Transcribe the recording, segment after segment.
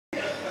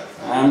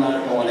I'm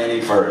not going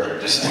any further.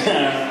 Just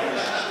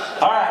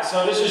all right,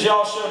 so this is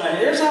y'all's show. Now,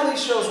 here's how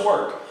these shows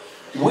work.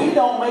 We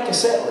don't make a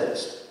set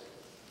list,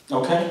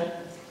 okay?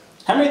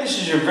 How many of this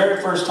is your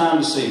very first time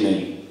to see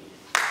me?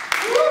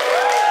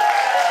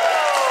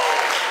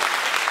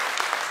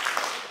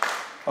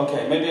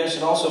 Okay, maybe I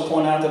should also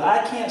point out that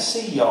I can't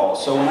see y'all.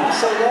 So when I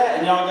say that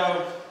and y'all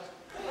go,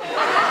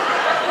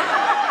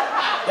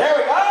 there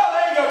we go,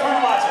 there you go, turn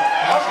the lights on.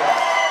 Okay.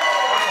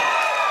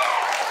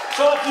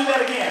 So let's do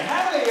that again.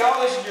 How many of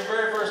y'all, this is your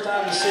very first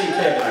time to see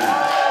Kevin and I?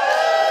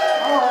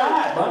 All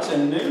right, bunch of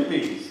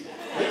newbies.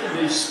 We can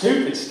do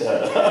stupid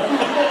stuff.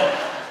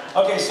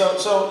 Okay,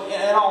 so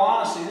in all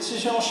honesty, this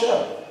is y'all's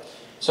show.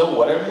 So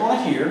whatever you want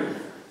to hear,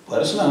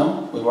 let us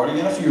know. We've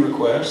already got a few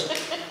requests.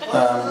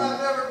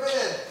 I've never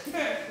been.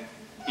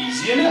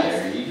 Easy enough.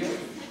 There you go.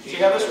 See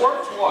how this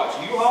works? Watch.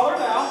 You holler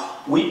it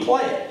out. We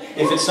play it.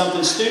 If it's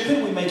something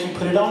stupid, we make you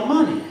put it on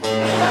money.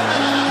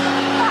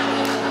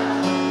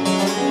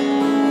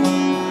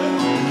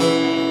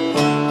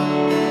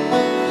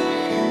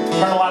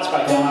 Turn the lights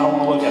back down. I don't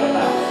want to look at it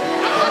now.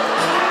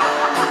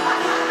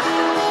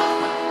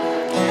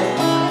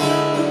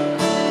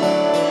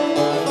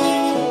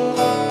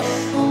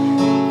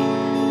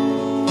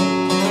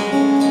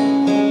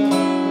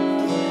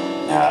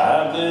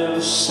 I've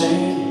never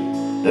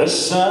seen the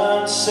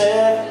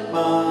sunset in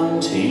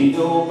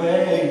Montego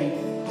Bay.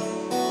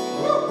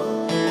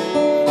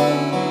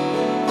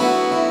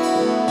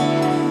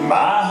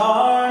 My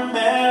heart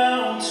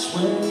melts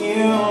when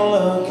you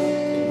look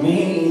at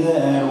me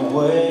that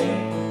way.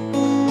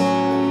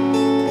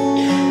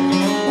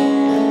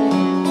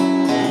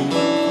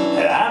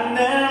 And I've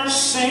never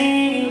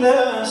seen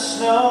the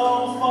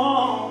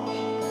snowfall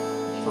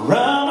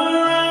from a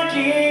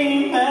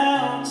rocky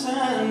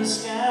mountain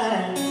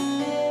sky,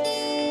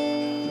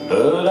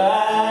 but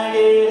I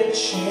get a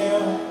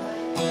chill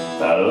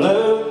by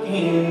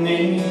looking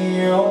in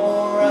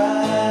your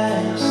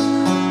eyes.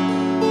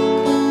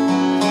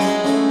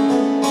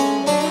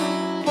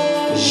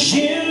 'Cause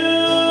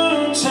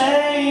you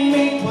take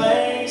me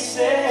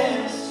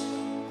places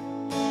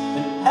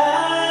that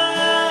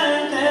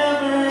I've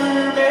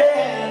never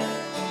been.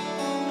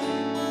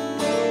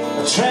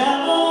 I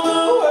travel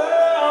the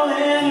world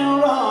in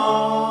your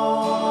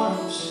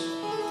arms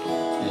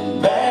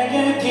and back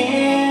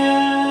again.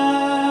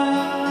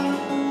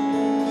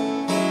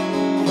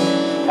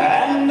 I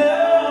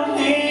don't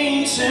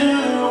need to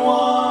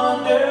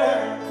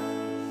wander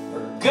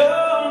or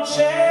go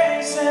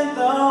chasing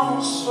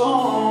those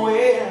four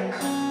winds,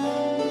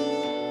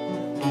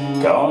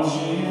 'cause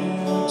you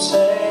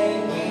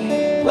take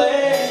me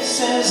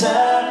places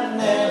I've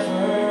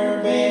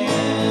never been.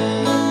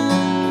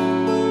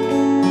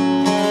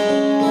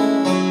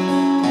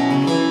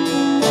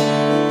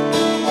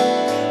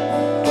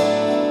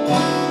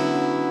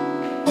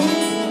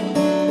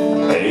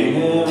 May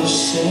never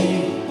see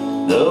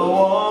the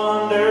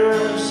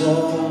wonders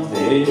of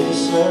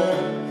this earth.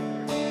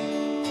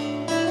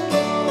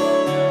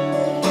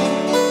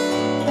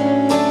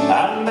 I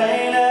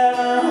may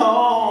never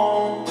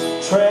hold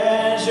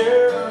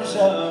treasures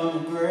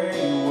of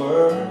great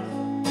worth.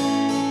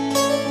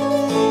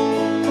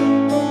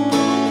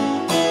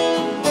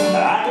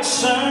 I could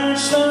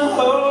search the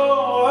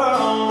whole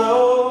world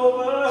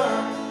over,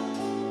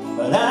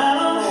 but I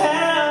don't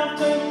have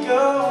to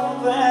go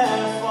that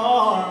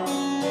far,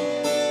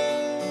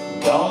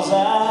 'cause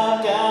I've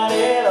got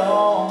it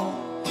all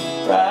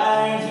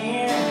right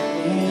here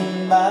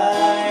in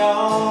my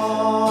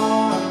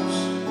arms.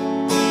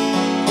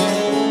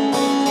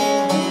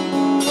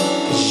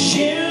 'Cause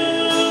you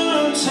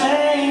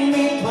take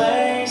me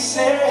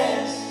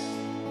places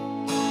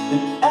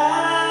that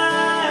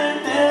I've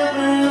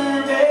never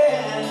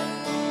been.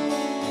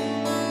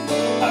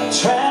 I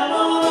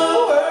travel the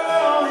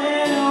world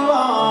in your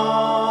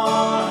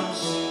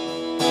arms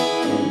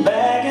and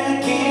back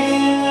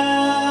again.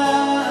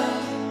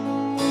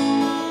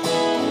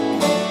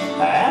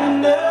 I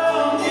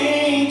don't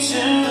need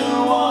to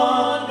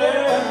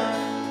wander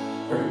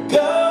or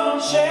go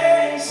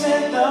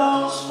chasing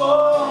those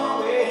four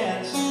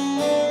winds,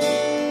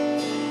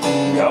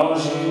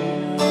 'cause you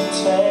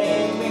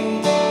take me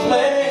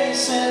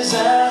places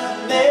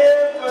I've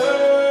never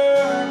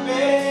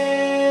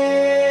been.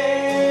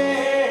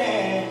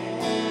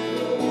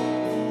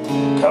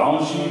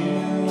 'Cause you